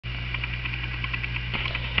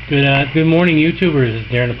Good morning, YouTubers. It's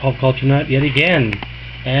Darren the Pop Culture Nut yet again,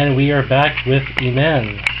 and we are back with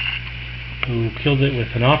Emanne, who killed it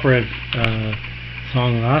with an opera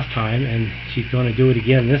song last time, and she's going to do it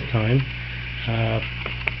again this time.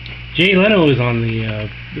 Jay Leno is on the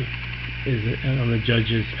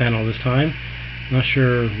judges panel this time. Not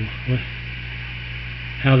sure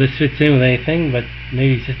how this fits in with anything, but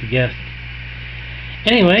maybe he's just a guest.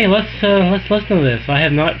 Anyway, let's listen to this. I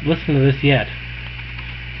have not listened to this yet.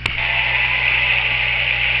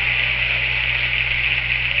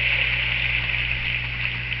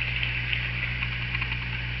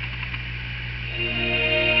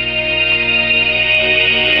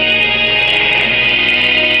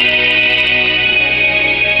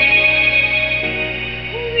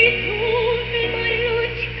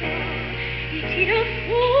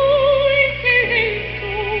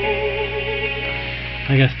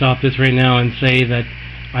 I gotta stop this right now and say that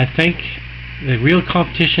I think the real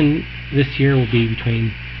competition this year will be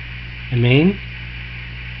between Emanne,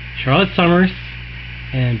 Charlotte Summers,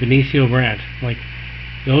 and Benicio Brandt. Like,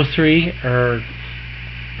 those three are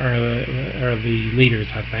the leaders,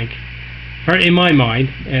 I think. Or in my mind,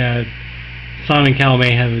 Simon Cowell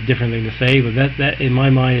may have a different thing to say, but that in my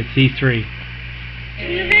mind it's these three.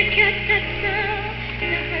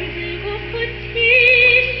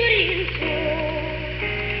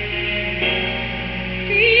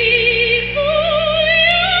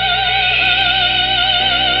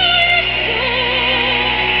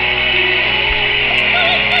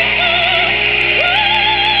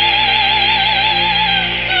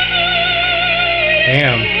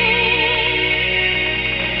 Damn.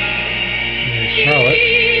 There's Charlotte.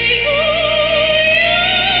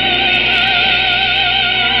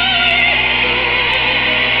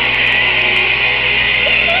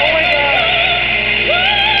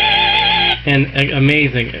 And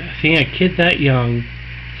amazing. Seeing a kid that young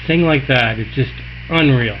sing like that is just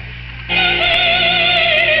unreal.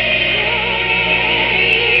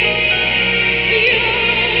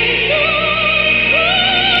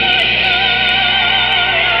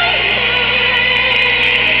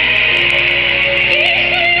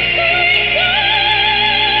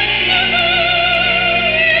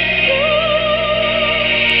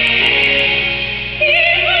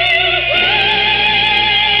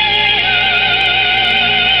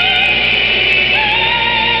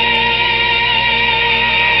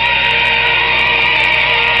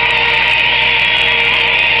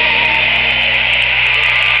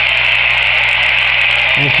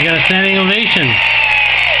 And she got a standing ovation.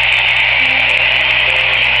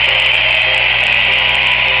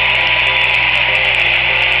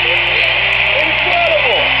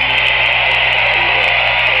 Incredible!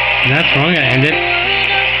 And that's wrong. I end it.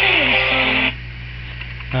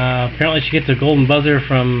 Apparently she gets a golden buzzer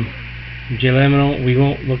from Jay Leno. We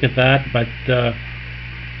won't look at that, but the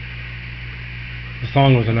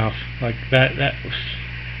song was enough. Like that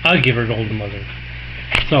I'll give her a golden buzzer.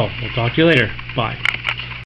 So, we'll talk to you later. Bye.